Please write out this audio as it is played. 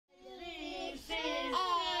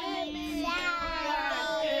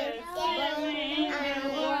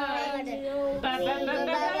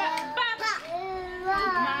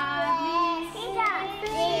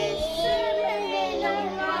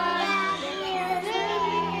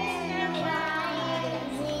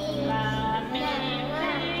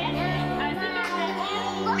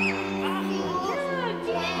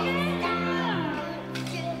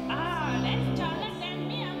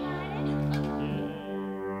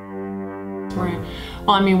Right.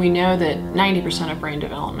 Well, I mean, we know that 90% of brain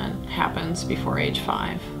development happens before age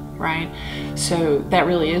 5, right? So that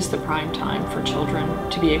really is the prime time for children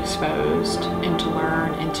to be exposed and to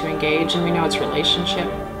learn and to engage. And we know it's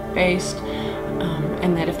relationship based,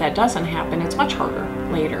 and that if that doesn't happen, it's much harder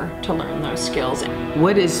later to learn those skills.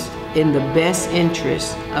 What is in the best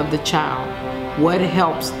interest of the child? What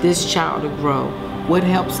helps this child to grow? What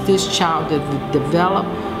helps this child to develop?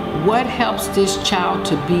 What helps this child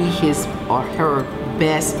to be his or her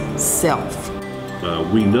best self?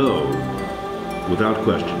 We know, without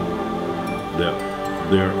question, that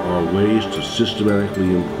there are ways to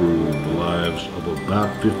systematically improve the lives of about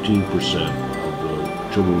 15% of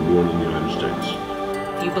the children born in the United States.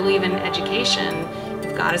 If you believe in education,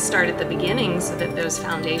 you've got to start at the beginning so that those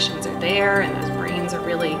foundations are there and those brains are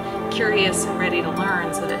really curious and ready to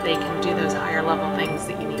learn so that they can do those higher level things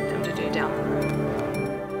that you need them to do down the road.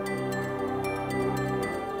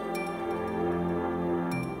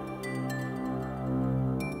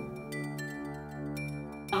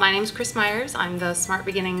 My name's Chris Myers. I'm the Smart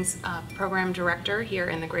Beginnings Program Director here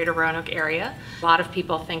in the Greater Roanoke area. A lot of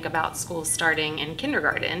people think about schools starting in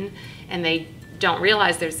kindergarten, and they don't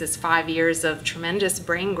realize there's this 5 years of tremendous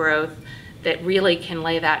brain growth that really can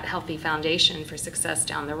lay that healthy foundation for success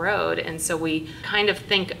down the road. And so we kind of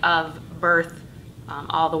think of birth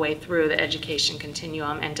all the way through the education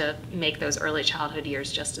continuum, and to make those early childhood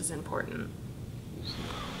years just as important.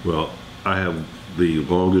 Well, I have the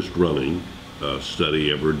longest running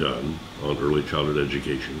study ever done on early childhood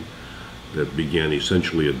education that began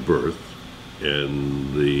essentially at birth,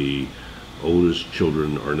 and the oldest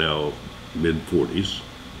children are now mid-40s.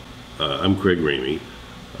 I'm Craig Ramey.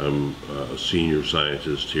 I'm a senior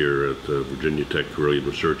scientist here at the Virginia Tech Carillion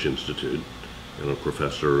Research Institute and a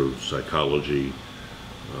professor of psychology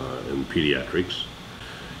and pediatrics.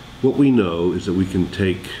 What we know is that we can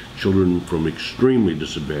take children from extremely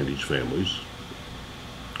disadvantaged families.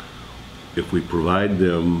 If we provide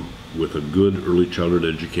them with a good early childhood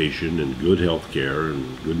education and good health care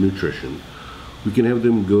and good nutrition, we can have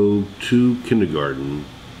them go to kindergarten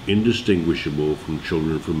indistinguishable from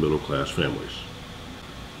children from middle-class families.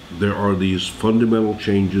 There are these fundamental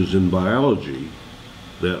changes in biology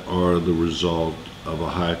that are the result of a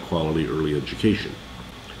high-quality early education.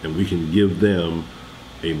 And we can give them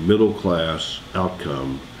a middle-class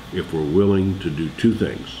outcome if we're willing to do two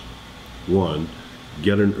things. One,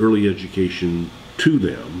 get an early education to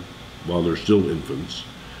them while they're still infants,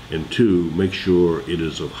 and two, make sure it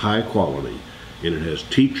is of high quality and it has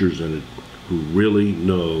teachers in it who really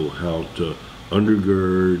know how to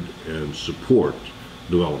undergird and support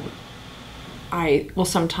development. I will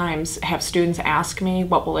sometimes have students ask me,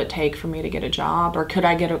 what will it take for me to get a job, or could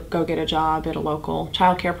I go get a job at a local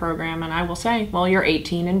child care program? And I will say, well, you're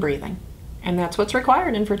 18 and breathing. And that's what's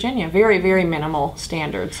required in Virginia. Very, very minimal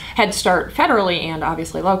standards. Head Start federally and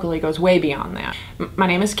obviously locally goes way beyond that. My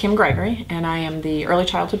name is Kim Gregory, and I am the Early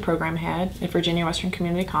Childhood Program Head at Virginia Western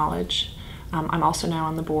Community College. I'm also now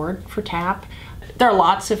on the board for TAP. There are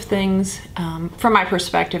lots of things, from my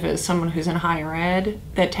perspective as someone who's in higher ed,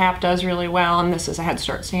 that TAP does really well, and this is a Head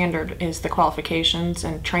Start standard, is the qualifications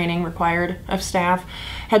and training required of staff.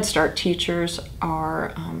 Head Start teachers are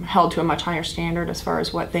held to a much higher standard as far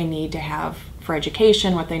as what they need to have for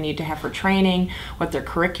education, what they need to have for training, what their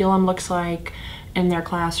curriculum looks like in their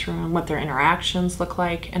classroom, what their interactions look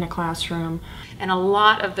like in a classroom. And a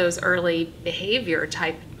lot of those early behavior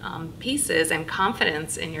type pieces and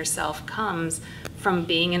confidence in yourself comes from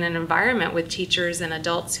being in an environment with teachers and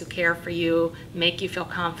adults who care for you, make you feel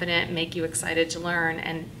confident, make you excited to learn,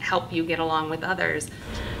 and help you get along with others.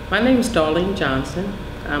 My name is Darlene Johnson.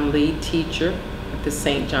 I'm lead teacher at the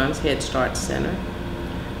St. John's Head Start Center.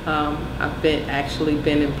 I've actually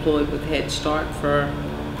been employed with Head Start for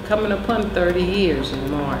coming upon 30 years in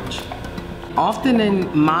March. Often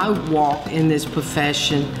in my walk in this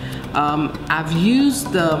profession, I've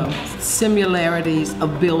used the similarities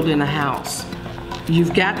of building a house.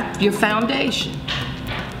 You've got your foundation,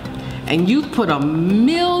 and you put $1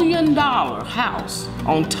 million house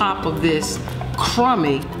on top of this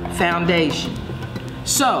crummy foundation.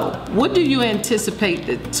 So, what do you anticipate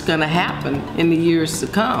that's going to happen in the years to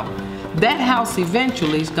come? That house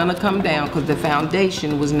eventually is going to come down because the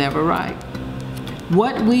foundation was never right.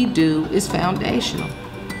 What we do is foundational.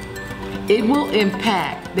 It will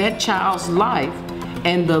impact that child's life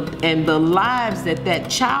and the lives that that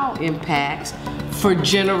child impacts for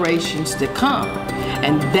generations to come.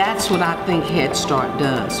 And that's what I think Head Start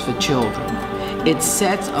does for children. It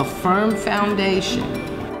sets a firm foundation.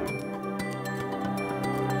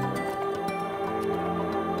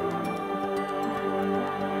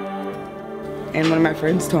 And one of my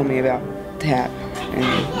friends told me about TAP and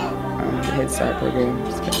the Head Start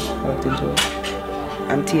program, so I looked into it.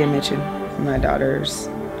 I'm Tia Mitchell. My daughter's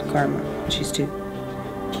Karma. She's 2.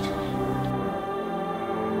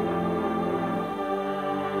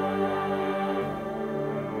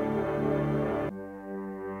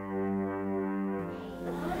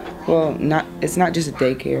 Well, it's not just a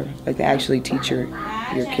daycare. Like, they actually teach your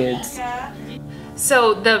kids.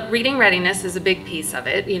 So the reading readiness is a big piece of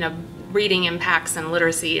it. You know, reading impacts and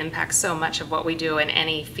literacy impacts so much of what we do in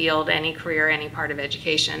any field, any career, any part of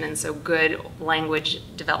education, and so good language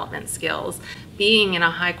development skills. Being in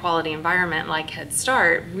a high quality environment like Head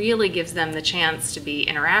Start really gives them the chance to be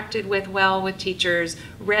interacted with well with teachers,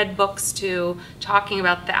 read books to, talking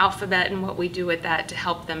about the alphabet and what we do with that to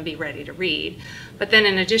help them be ready to read. But then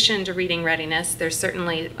in addition to reading readiness, there's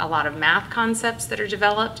certainly a lot of math concepts that are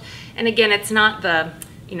developed. And again, it's not the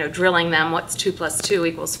drilling them what's 2 +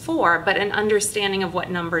 2 = 4, but an understanding of what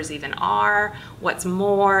numbers even are, what's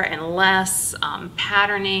more and less,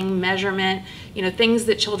 patterning, measurement, things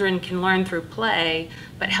that children can learn through play,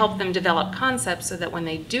 but help them develop concepts so that when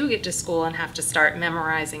they do get to school and have to start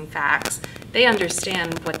memorizing facts, they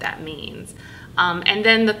understand what that means. And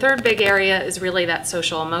then the third big area is really that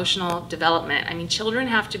social emotional development. I mean, children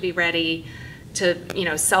have to be ready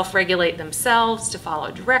to self-regulate themselves, to follow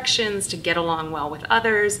directions, to get along well with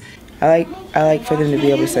others. I like for them to be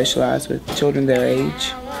able to socialize with children their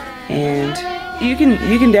age, and you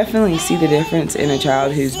can definitely see the difference in a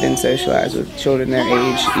child who's been socialized with children their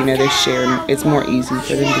age. They share. It's more easy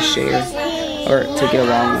for them to share or to get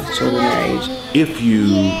along with children their age. If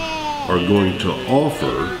you are going to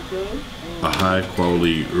offer a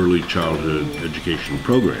high-quality early childhood education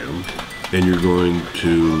program, and you're going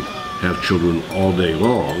to have children all day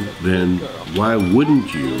long, then why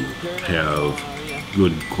wouldn't you have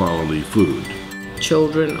good quality food?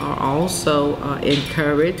 Children are also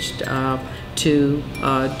encouraged to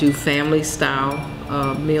do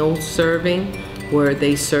family-style meal serving, where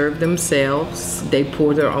they serve themselves. They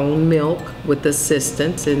pour their own milk with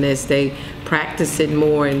assistance, and as they practice it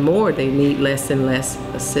more and more, they need less and less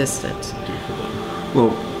assistance. Well,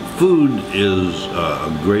 food is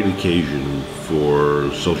a great occasion for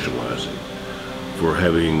socializing, for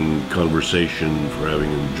having conversation, for having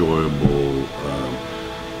enjoyable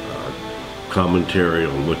commentary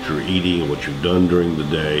on what you're eating and what you've done during the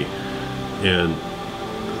day. And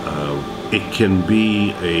it can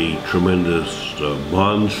be a tremendous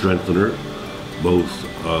bond strengthener, both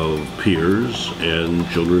of peers and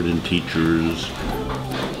children and teachers.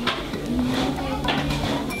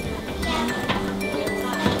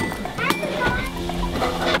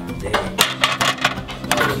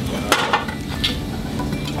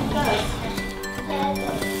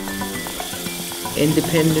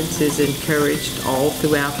 Independence is encouraged all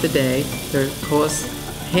throughout the day. There's, of course,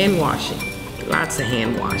 hand washing, lots of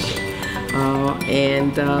hand washing.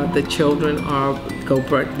 And the children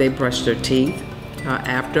they brush their teeth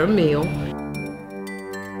after a meal.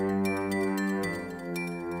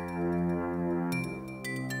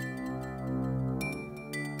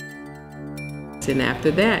 And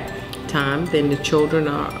after that time, then the children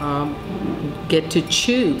get to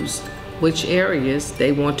choose which areas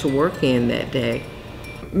they want to work in that day.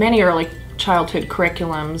 Many early childhood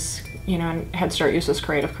curriculums, and Head Start uses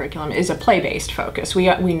creative curriculum, is a play-based focus. We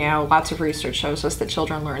know, lots of research shows us that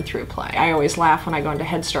children learn through play. I always laugh when I go into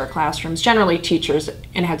Head Start classrooms. Generally, teachers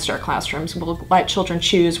in Head Start classrooms will let children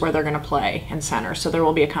choose where they're going to play in center. So there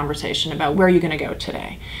will be a conversation about, where are you going to go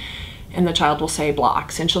today? And the child will say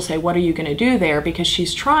blocks, and she'll say, what are you going to do there? Because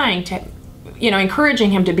she's trying to,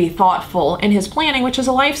 encouraging him to be thoughtful in his planning, which is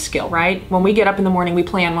a life skill, right? When we get up in the morning, we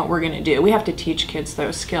plan what we're going to do. We have to teach kids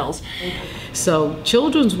those skills. So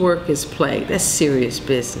children's work is play. That's serious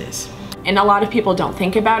business. And a lot of people don't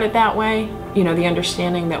think about it that way. The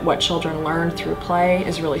understanding that what children learn through play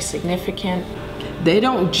is really significant. They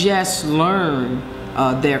don't just learn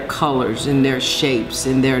their colors and their shapes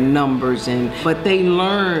and their numbers, but they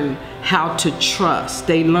learn how to trust.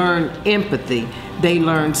 They learn empathy. They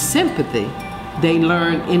learn sympathy. They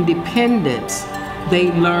learn independence.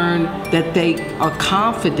 They learn that they are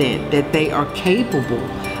confident, that they are capable.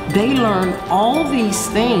 They learn all these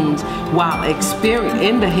things while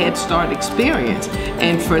in the Head Start experience.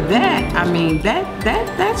 And for that, I mean,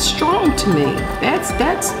 that's strong to me. That's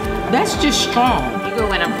just strong. You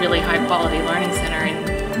go in a really high quality learning center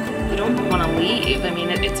and you don't want to leave. I mean,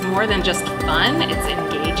 it's more than just fun. It's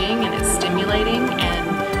engaging and it's stimulating, and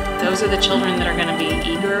those are the children that are going to be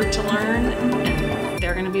eager to learn, and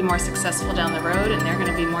they're going to be more successful down the road, and they're going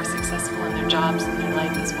to be more successful in their jobs and their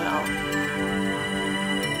life as well.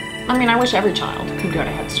 I mean, I wish every child could go to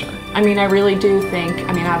Head Start. I mean, I really do think,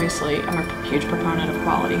 I mean, obviously, I'm a huge proponent of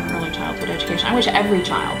quality early childhood education. I wish every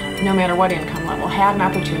child, no matter what income level, had an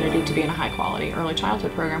opportunity to be in a high quality early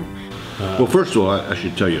childhood program. Well, first of all, I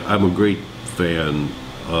should tell you, I'm a great fan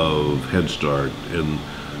of Head Start, and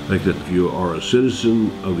I think that if you are a citizen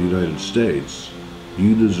of the United States,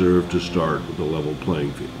 you deserve to start with a level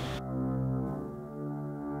playing field.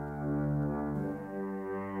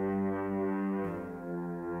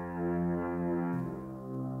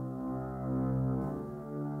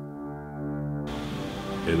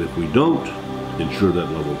 And if we don't ensure that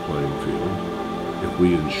level playing field, if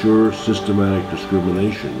we ensure systematic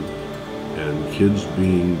discrimination and kids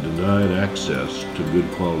being denied access to good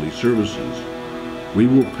quality services, we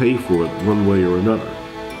will pay for it one way or another.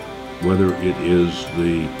 Whether it is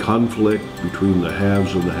the conflict between the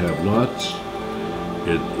haves and the have-nots,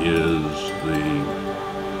 it is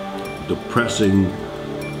the depressing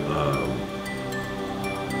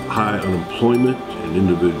high unemployment in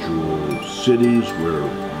individual cities where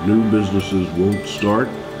new businesses won't start,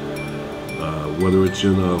 whether it's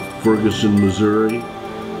in Ferguson, Missouri,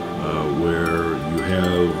 where you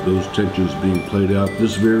have those tensions being played out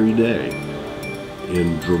this very day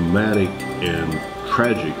in dramatic and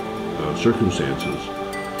tragic circumstances.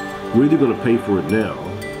 We're either going to pay for it now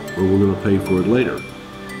or we're going to pay for it later.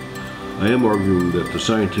 I am arguing that the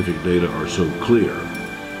scientific data are so clear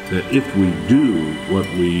that if we do what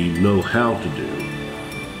we know how to do,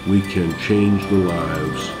 we can change the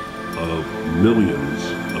lives of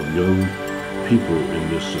millions of young people in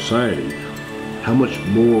this society. How much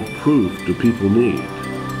more proof do people need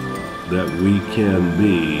that we can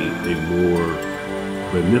be a more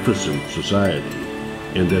beneficent society,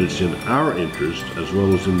 and that it's in our interest as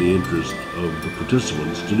well as in the interest of the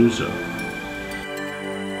participants to do so?